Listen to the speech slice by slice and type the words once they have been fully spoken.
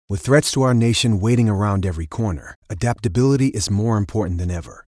With threats to our nation waiting around every corner, adaptability is more important than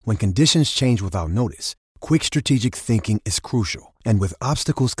ever. When conditions change without notice, quick strategic thinking is crucial. And with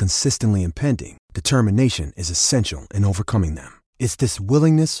obstacles consistently impending, determination is essential in overcoming them. It's this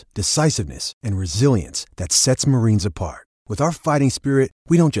willingness, decisiveness, and resilience that sets Marines apart. With our fighting spirit,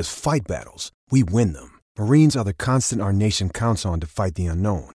 we don't just fight battles, we win them. Marines are the constant our nation counts on to fight the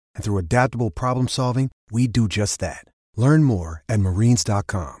unknown. And through adaptable problem solving, we do just that. Learn more at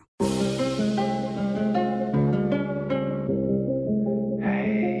marines.com.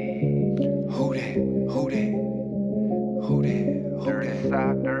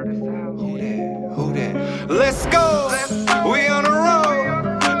 Let's go. We on the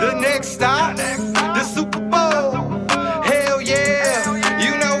road. The next stop, the Super Bowl. Hell yeah.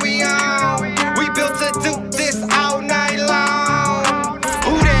 You know we on. We built to do this all night long.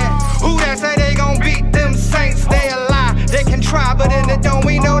 Who that say they gon' beat them Saints? They a lie. They can try, but in the dome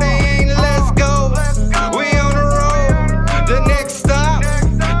we know they ain't. Let's go. We on the road. The next stop,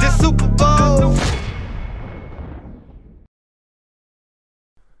 the Super Bowl.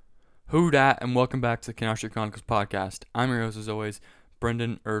 Who dat, and welcome back to the Canal Street Chronicles podcast. I'm your host, as always,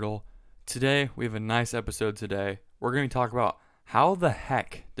 Brendan Ertle. Today, we have a nice episode today. We're going to talk about how the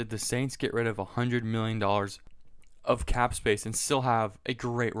heck did the Saints get rid of $100 million of cap space and still have a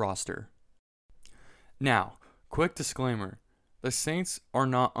great roster. Now, quick disclaimer. The Saints are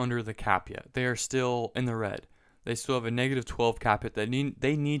not under the cap yet. They are still in the red. They still have a negative 12 cap hit that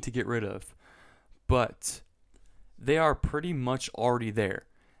they need to get rid of. But they are pretty much already there.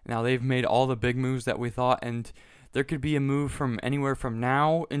 Now, they've made all the big moves that we thought, and there could be a move from anywhere from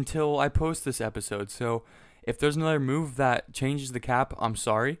now until I post this episode. So, if there's another move that changes the cap, I'm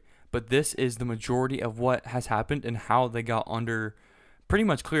sorry, but this is the majority of what has happened and how they got under, pretty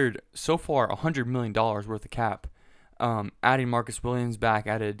much cleared so far $100 million worth of cap. Adding Marcus Williams back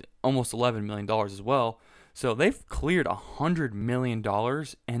added almost $11 million as well. So, they've cleared $100 million,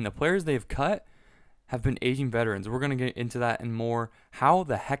 and the players they've cut have been aging veterans. We're going to get into that and more. How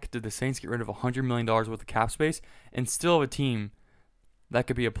the heck did the Saints get rid of $100 million worth of cap space and still have a team that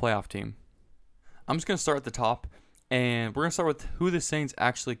could be a playoff team? I'm just going to start at the top, and we're going to start with who the Saints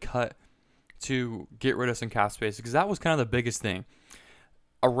actually cut to get rid of some cap space, because that was kind of the biggest thing.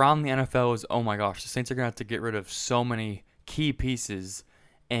 Around the NFL is, oh my gosh, the Saints are going to have to get rid of so many key pieces,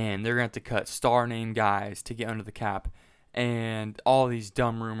 and they're going to have to cut star name guys to get under the cap. And all these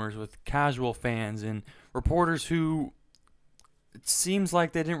dumb rumors with casual fans and reporters who it seems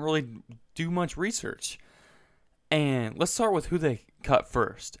like they didn't really do much research. And let's start with who they cut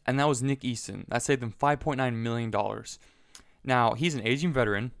first, and that was Nick Easton. That saved them $5.9 million. Now, he's an aging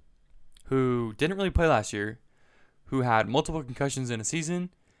veteran who didn't really play last year, who had multiple concussions in a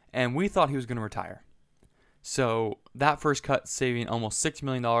season, and we thought he was going to retire. So that first cut, saving almost $6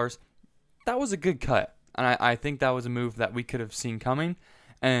 million, that was a good cut. And I think that was a move that we could have seen coming.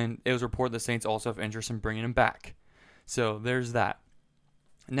 And it was reported the Saints also have interest in bringing him back. So there's that.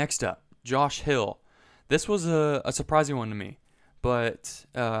 Next up, Josh Hill. This was a surprising one to me. But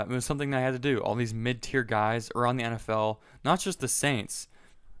it was something that I had to do. All these mid-tier guys around the NFL, not just the Saints.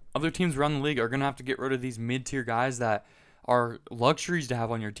 Other teams around the league are going to have to get rid of these mid-tier guys that are luxuries to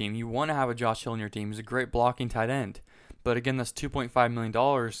have on your team. You want to have a Josh Hill on your team. He's a great blocking tight end. But again, that's $2.5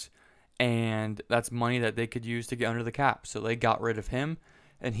 million. And that's money that they could use to get under the cap. So they got rid of him,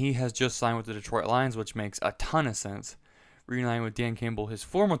 and he has just signed with the Detroit Lions, which makes a ton of sense. Reuniting with Dan Campbell, his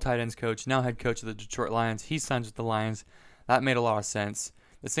former tight ends coach, now head coach of the Detroit Lions. He signs with the Lions. That made a lot of sense.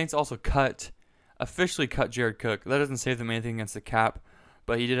 The Saints also officially cut Jared Cook. That doesn't save them anything against the cap,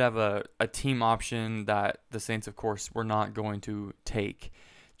 but he did have a team option that the Saints, of course, were not going to take.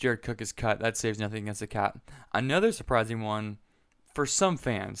 Jared Cook is cut. That saves nothing against the cap. Another surprising one for some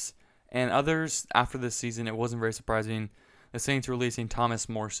fans, and others after this season, it wasn't very surprising. The Saints releasing Thomas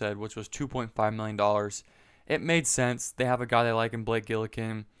Morstead, which was $2.5 million. It made sense. They have a guy they like in Blake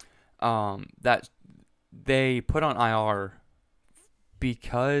Gillikin that they put on IR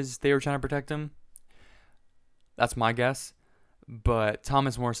because they were trying to protect him. That's my guess. But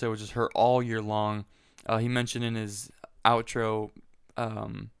Thomas Morstead was just hurt all year long. He mentioned in his outro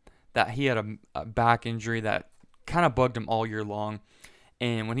that he had a back injury that kind of bugged him all year long.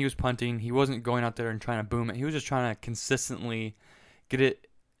 And when he was punting, he wasn't going out there and trying to boom it. He was just trying to consistently get it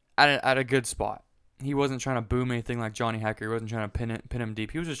at a good spot. He wasn't trying to boom anything like Johnny Hekker. He wasn't trying to pin him deep.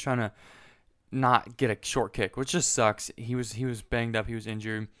 He was just trying to not get a short kick, which just sucks. He was banged up. He was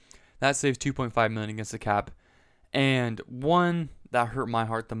injured. That saves $2.5 million against the cap. And one that hurt my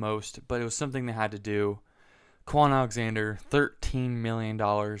heart the most, but it was something they had to do. Quan Alexander, $13 million.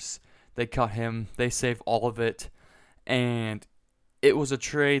 They cut him. They saved all of it. And it was a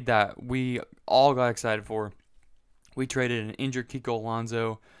trade that we all got excited for. We traded an injured Kiko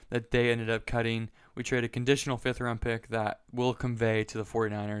Alonso that they ended up cutting. We traded a conditional 5th-round pick that will convey to the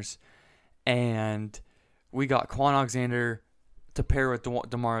 49ers. And we got Quan Alexander to pair with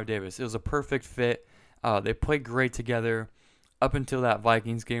Demario Davis. It was a perfect fit. They played great together up until that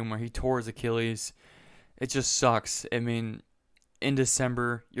Vikings game where he tore his Achilles. It just sucks. I mean, in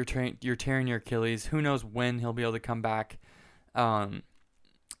December, you're tearing your Achilles. Who knows when he'll be able to come back?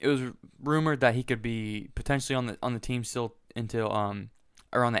 It was rumored that he could be potentially on the team still until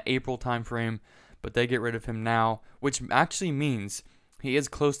around the April time frame, but they get rid of him now, which actually means he is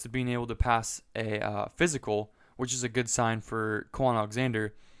close to being able to pass a physical, which is a good sign for Quan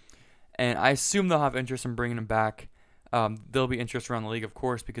Alexander. And I assume they'll have interest in bringing him back. There'll be interest around the league, of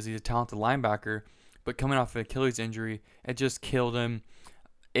course, because he's a talented linebacker. But coming off an Achilles injury, it just killed him.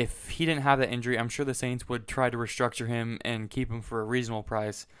 If he didn't have that injury, I'm sure the Saints would try to restructure him and keep him for a reasonable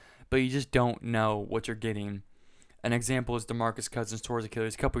price. But you just don't know what you're getting. An example is DeMarcus Cousins tore his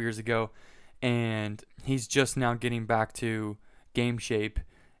Achilles a couple years ago, and he's just now getting back to game shape.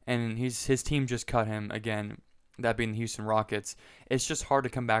 And his team just cut him again, that being the Houston Rockets. It's just hard to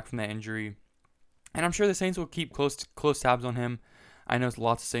come back from that injury. And I'm sure the Saints will keep close tabs on him. I know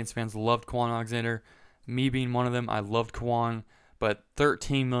lots of Saints fans loved Quan Alexander. Me being one of them, I loved Quan. But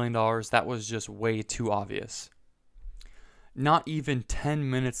 $13 million, that was just way too obvious. Not even 10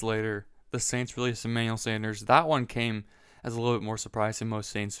 minutes later, the Saints released Emmanuel Sanders. That one came as a little bit more surprise to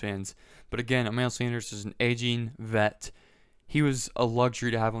most Saints fans. But again, Emmanuel Sanders is an aging vet. He was a luxury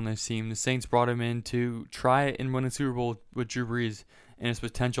to have on this team. The Saints brought him in to try and win a Super Bowl with Drew Brees in his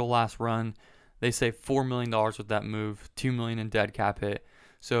potential last run. They saved $4 million with that move, $2 million in dead cap hit.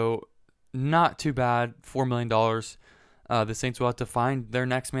 So not too bad, $4 million. The Saints will have to find their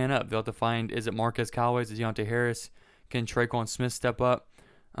next man up. They'll have to find, is it Marquez Callaway? Is it Deontay Harris? Can Traquan Smith step up?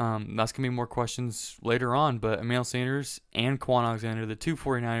 That's going to be more questions later on. But Emmanuel Sanders and Quan Alexander, the two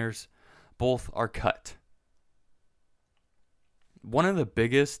 49ers, both are cut. One of the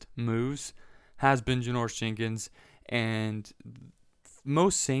biggest moves has been Janoris Jenkins, and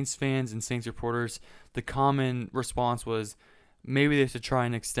most Saints fans and Saints reporters, the common response was maybe they should try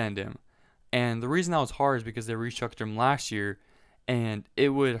and extend him. And the reason that was hard is because they restructured him last year, and it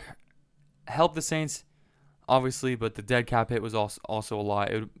would help the Saints, obviously, but the dead cap hit was also a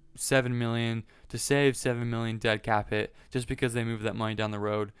lot. It would $7 million to save $7 million dead cap hit just because they moved that money down the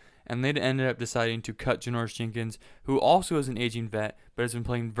road. And they ended up deciding to cut Janoris Jenkins, who also is an aging vet, but has been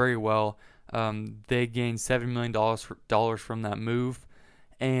playing very well. They gained $7 million from that move,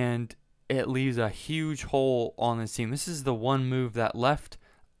 and it leaves a huge hole on this team. This is the one move that left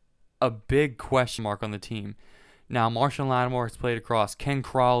a big question mark on the team. Now, Marshawn Lattimore has played across Ken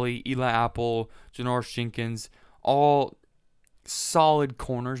Crawley, Eli Apple, Janoris Jenkins, all solid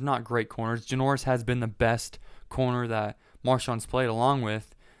corners, not great corners. Janoris has been the best corner that Marshawn's played along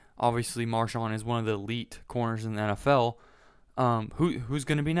with. Obviously, Marshawn is one of the elite corners in the NFL. Who's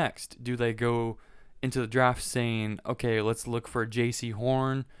going to be next? Do they go into the draft saying, okay, let's look for a J.C.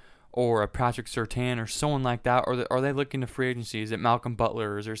 Horn or a Patrick Surtain or someone like that? Or are they looking to free agency? Is it Malcolm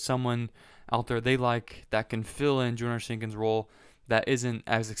Butler? Is there someone out there they like that can fill in Janoris Jenkins' role that isn't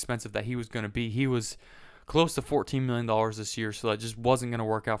as expensive that he was going to be? He was close to $14 million this year, so that just wasn't going to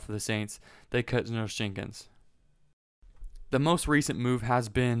work out for the Saints. They cut Janoris Jenkins. The most recent move has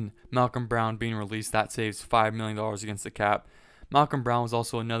been Malcolm Brown being released. That saves $5 million against the cap. Malcolm Brown was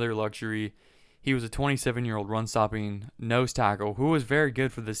also another luxury. He was a 27-year-old run-stopping nose tackle who was very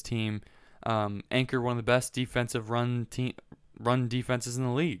good for this team. Anchored one of the best defensive run defenses in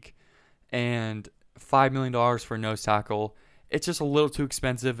the league. And $5 million for a nose tackle, it's just a little too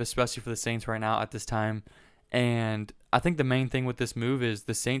expensive, especially for the Saints right now at this time. And I think the main thing with this move is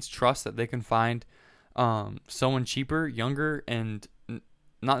the Saints trust that they can find someone cheaper, younger, and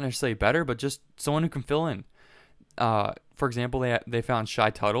not necessarily better, but just someone who can fill in. For example, they found Shy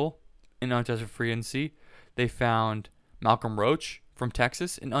Tuttle in undrafted free agency. They found Malcolm Roach from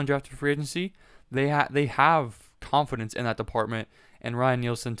Texas in undrafted free agency. They have confidence in that department and Ryan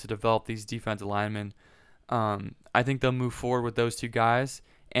Nielsen to develop these defensive linemen. I think they'll move forward with those two guys.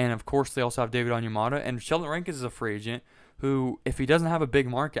 And, of course, they also have David Onyemata. And Sheldon Rankins is a free agent who, if he doesn't have a big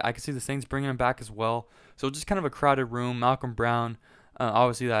market, I can see the Saints bringing him back as well. So just kind of a crowded room. Malcolm Brown,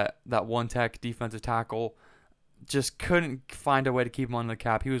 obviously that one-tech defensive tackle, just couldn't find a way to keep him on the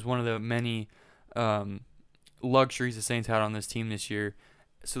cap. He was one of the many luxuries the Saints had on this team this year.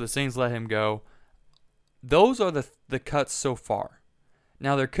 So the Saints let him go. Those are the cuts so far.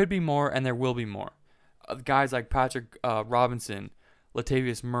 Now, there could be more, and there will be more. Guys like Patrick Robinson,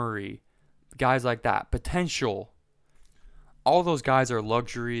 Latavius Murray, guys like that. Potential all those guys are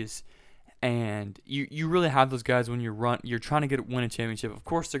luxuries, and you really have those guys when you're trying to win a championship. Of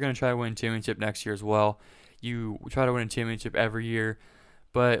course, they're going to try to win a championship next year as well. You try to win a championship every year,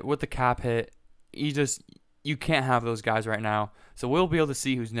 but with the cap hit, you can't have those guys right now. So we'll be able to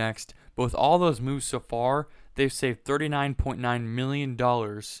see who's next. But with all those moves so far, they've saved $39.9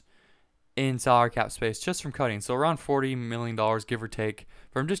 million in salary cap space just from cutting. So around $40 million, give or take,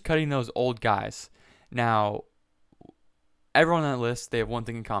 from just cutting those old guys. Now, everyone on that list, they have one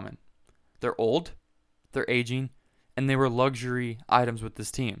thing in common. They're old, they're aging, and they were luxury items with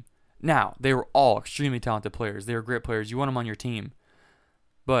this team. Now, they were all extremely talented players. They were great players. You want them on your team.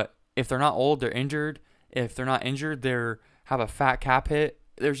 But if they're not old, they're injured. If they're not injured, they have a fat cap hit.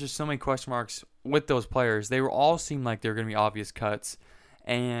 There's just so many question marks with those players. They all seemed like they were going to be obvious cuts.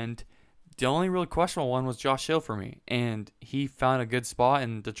 And the only really questionable one was Josh Hill for me. And he found a good spot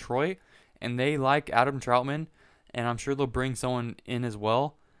in Detroit. And they like Adam Troutman. And I'm sure they'll bring someone in as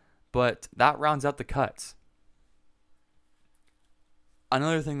well. But that rounds out the cuts.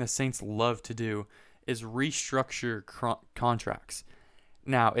 Another thing the Saints love to do is restructure contracts.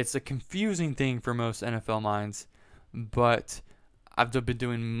 Now, it's a confusing thing for most NFL minds, but I've been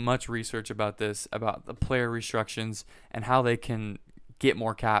doing much research about this, about the player restructures and how they can get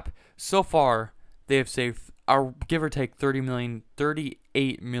more cap. So far, they have saved, give or take,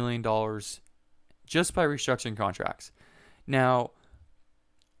 $38 million just by restructuring contracts. Now,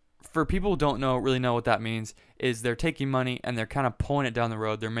 for people who don't really know what that means, is they're taking money and they're kind of pulling it down the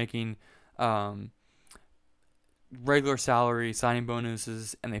road. They're making regular salary, signing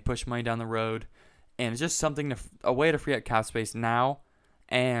bonuses, and they push money down the road. And it's just a way to free up cap space now.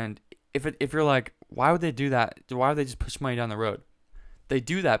 And if you're like, why would they do that? Why would they just push money down the road? They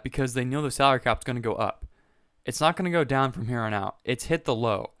do that because they know the salary cap's going to go up. It's not going to go down from here on out. It's hit the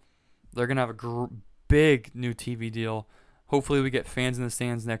low. They're going to have a big new TV deal. Hopefully we get fans in the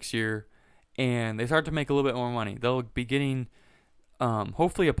stands next year, and they start to make a little bit more money. They'll be getting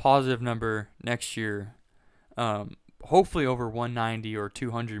hopefully a positive number next year, hopefully over $190 or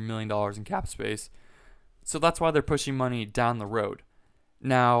 $200 million in cap space. So that's why they're pushing money down the road.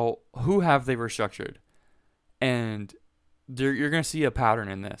 Now, who have they restructured? And you're going to see a pattern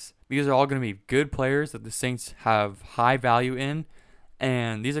in this. These are all going to be good players that the Saints have high value in,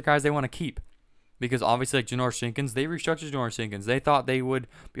 and these are guys they want to keep. Because obviously, like Janoris Jenkins, they restructured Janoris Jenkins. They thought they would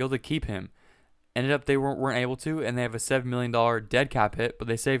be able to keep him. Ended up they weren't able to, and they have a $7 million dead cap hit, but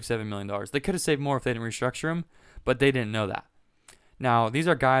they saved $7 million. They could have saved more if they didn't restructure him, but they didn't know that. Now, these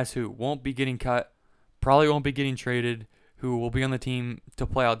are guys who won't be getting cut, probably won't be getting traded, who will be on the team to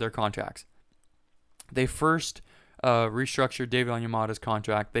play out their contracts. They first restructured David Onyemata's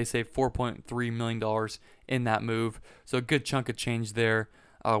contract. They saved $4.3 million in that move, so a good chunk of change there.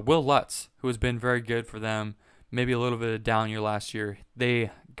 Will Lutz, who has been very good for them, maybe a little bit of a down year last year, they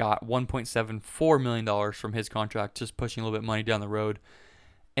got $1.74 million from his contract, just pushing a little bit of money down the road.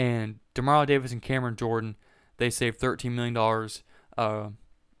 And Demario Davis and Cameron Jordan, they saved $13 million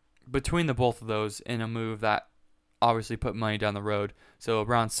between the both of those in a move that obviously put money down the road. So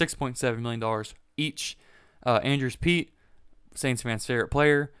around $6.7 million each. Andrews Pete, Saints fans' favorite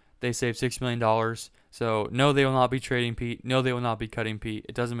player, they saved $6 million. So, no, they will not be trading Pete. No, they will not be cutting Pete.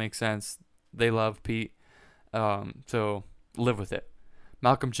 It doesn't make sense. They love Pete. So, live with it.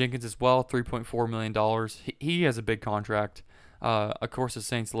 Malcolm Jenkins as well, $3.4 million. He has a big contract. Of course, the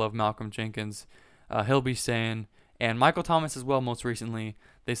Saints love Malcolm Jenkins. He'll be staying. And Michael Thomas as well, most recently.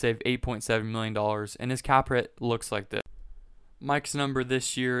 They saved $8.7 million. And his cap hit looks like this. Mike's number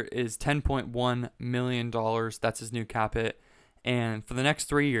this year is $10.1 million. That's his new cap hit. And for the next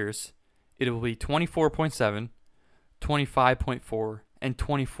 3 years, it will be 24.7, 25.4, and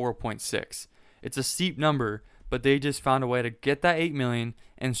 24.6. It's a steep number, but they just found a way to get that $8 million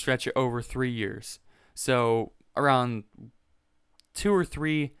and stretch it over 3 years. So around 2 or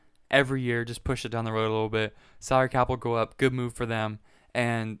 3 every year, just push it down the road a little bit. Salary cap will go up. Good move for them.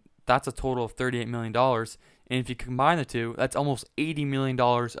 And that's a total of $38 million. And if you combine the two, that's almost $80 million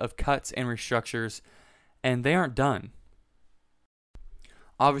of cuts and restructures. And they aren't done.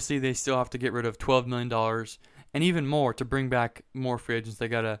 Obviously, they still have to get rid of $12 million and even more to bring back more free agents. They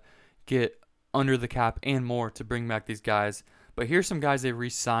got to get under the cap and more to bring back these guys. But here's some guys they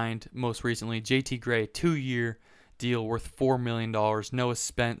re-signed most recently. JT Gray, 2-year deal worth $4 million. Noah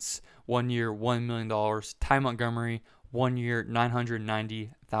Spence, 1 year, $1 million. Ty Montgomery, 1 year,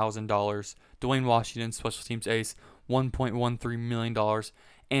 $990,000. Dwayne Washington, special teams ace, $1.13 million.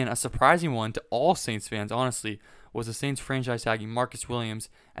 And a surprising one to all Saints fans, honestly, was the Saints franchise tagging Marcus Williams,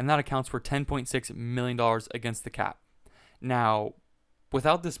 and that accounts for $10.6 million against the cap. Now,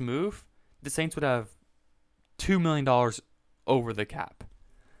 without this move, the Saints would have $2 million over the cap.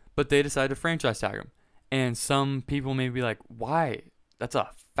 But they decided to franchise tag him. And some people may be like, why? That's a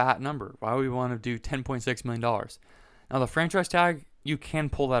fat number. Why would we want to do $10.6 million? Now, the franchise tag, you can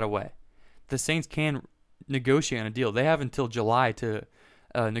pull that away. The Saints can negotiate on a deal. They have until July to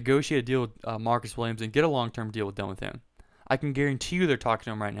negotiate a deal with Marcus Williams and get a long-term deal done with him. I can guarantee you they're talking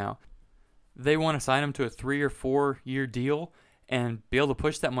to him right now. They want to sign him to a 3 or 4 year deal and be able to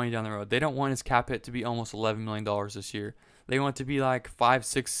push that money down the road. They don't want his cap hit to be almost $11 million this year. They want it to be like 5,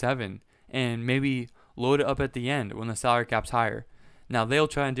 6, 7, and maybe load it up at the end when the salary cap's higher. Now, they'll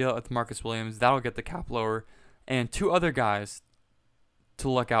try and deal it with Marcus Williams. That'll get the cap lower. And 2 other guys to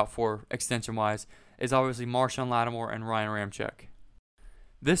look out for extension-wise is obviously Marshawn Lattimore and Ryan Ramczyk.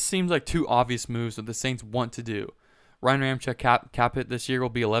 This seems like 2 obvious moves that the Saints want to do. Ryan Ramczyk cap hit this year will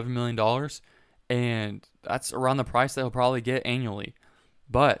be $11 million, and that's around the price that he'll probably get annually.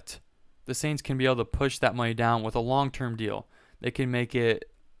 But the Saints can be able to push that money down with a long-term deal. They can make it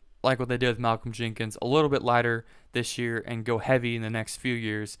like what they did with Malcolm Jenkins, a little bit lighter this year and go heavy in the next few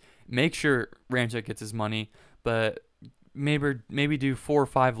years. Make sure Ramczyk gets his money, but maybe do 4 or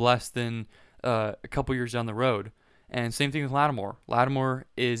 5 less than a couple years down the road. And same thing with Lattimore. Lattimore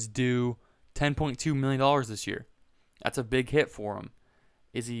is due $10.2 million this year. That's a big hit for him.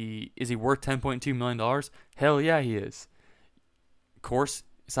 Is he worth $10.2 million? Hell yeah, he is. Of course,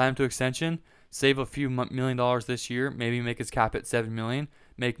 sign him to extension, save a few $1 million this year, maybe make his cap at $7 million,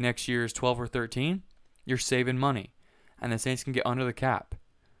 make next year's 12 or 13. You're saving money, and the Saints can get under the cap.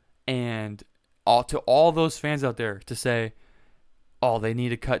 And to all those fans out there to say, oh, they need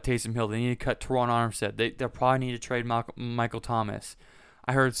to cut Taysom Hill, they need to cut Teron Armstead, they probably need to trade Michael Thomas.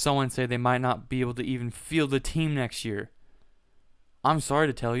 I heard someone say they might not be able to even field the team next year. I'm sorry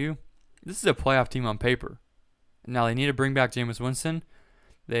to tell you, this is a playoff team on paper. Now, they need to bring back Jameis Winston.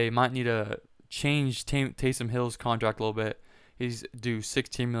 They might need to change Taysom Hill's contract a little bit. He's due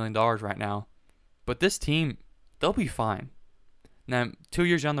 $16 million right now. But this team, they'll be fine. Now, 2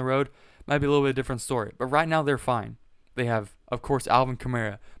 years down the road, might be a little bit different story. But right now, they're fine. They have, of course, Alvin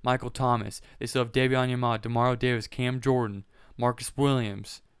Kamara, Michael Thomas. They still have Davion Ahmad, Demario Davis, Cam Jordan, Marcus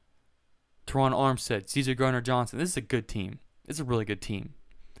Williams, Teron Armstead, Cesar Gardner-Johnson. This is a good team. It's a really good team.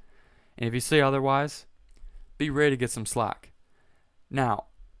 And if you say otherwise, be ready to get some slack. Now,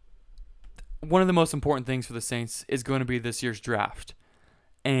 one of the most important things for the Saints is going to be this year's draft.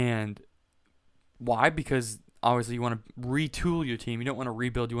 And why? Because obviously you want to retool your team. You don't want to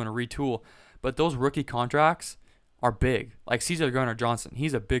rebuild, you want to retool. But those rookie contracts are big. Like Cesar Gardner-Johnson,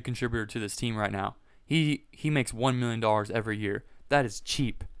 he's a big contributor to this team right now. He makes $1 million every year. That is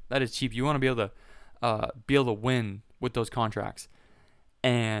cheap. That is cheap. You want to be able to win with those contracts.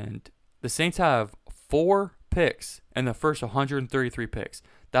 And the Saints have 4 picks in the first 133 picks.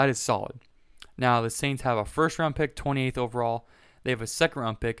 That is solid. Now, the Saints have a first-round pick, 28th overall. They have a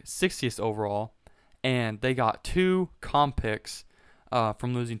second-round pick, 60th overall. And they got 2 comp picks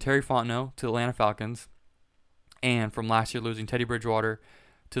from losing Terry Fontenot to the Atlanta Falcons and from last year losing Teddy Bridgewater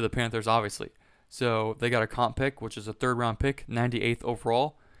to the Panthers, obviously. So they got a comp pick, which is a third-round pick, 98th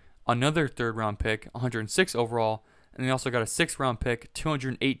overall. Another third-round pick, 106th overall. And they also got a 6th-round pick,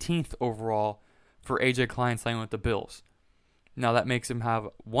 218th overall for A.J. Klein signing with the Bills. Now that makes him have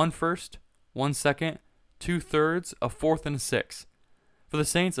 1 first, 1 second, 2 thirds, a 4th, and a 6th. For the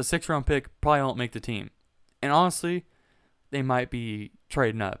Saints, a 6th-round pick probably won't make the team. And honestly, they might be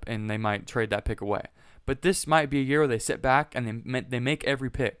trading up and they might trade that pick away. But this might be a year where they sit back and they make every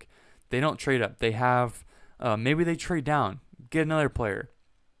pick. They don't trade up. They have, maybe they trade down, get another player.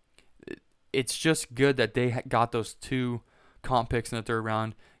 It's just good that they got those 2 comp picks in the third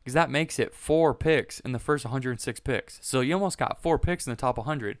round because that makes it 4 picks in the first 106 picks. So you almost got 4 picks in the top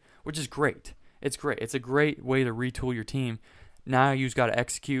 100, which is great. It's great. It's a great way to retool your team. Now you just got to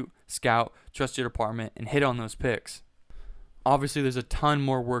execute, scout, trust your department, and hit on those picks. Obviously, there's a ton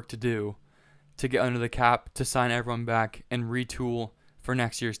more work to do to get under the cap, to sign everyone back, and retool for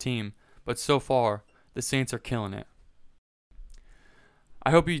next year's team. But so far, the Saints are killing it. I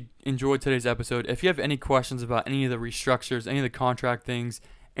hope you enjoyed today's episode. If you have any questions about any of the restructures, any of the contract things,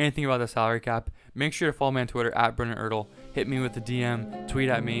 anything about the salary cap, make sure to follow me on Twitter at Brendan Ertl. Hit me with a DM, tweet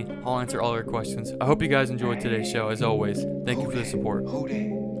at me. I'll answer all your questions. I hope you guys enjoyed today's show. As always, thank you for the support.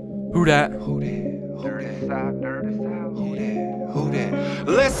 Who dat? Dirty South, Dirty South. Who that?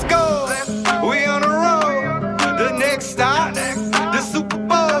 Let's go. We on the road. The next stop.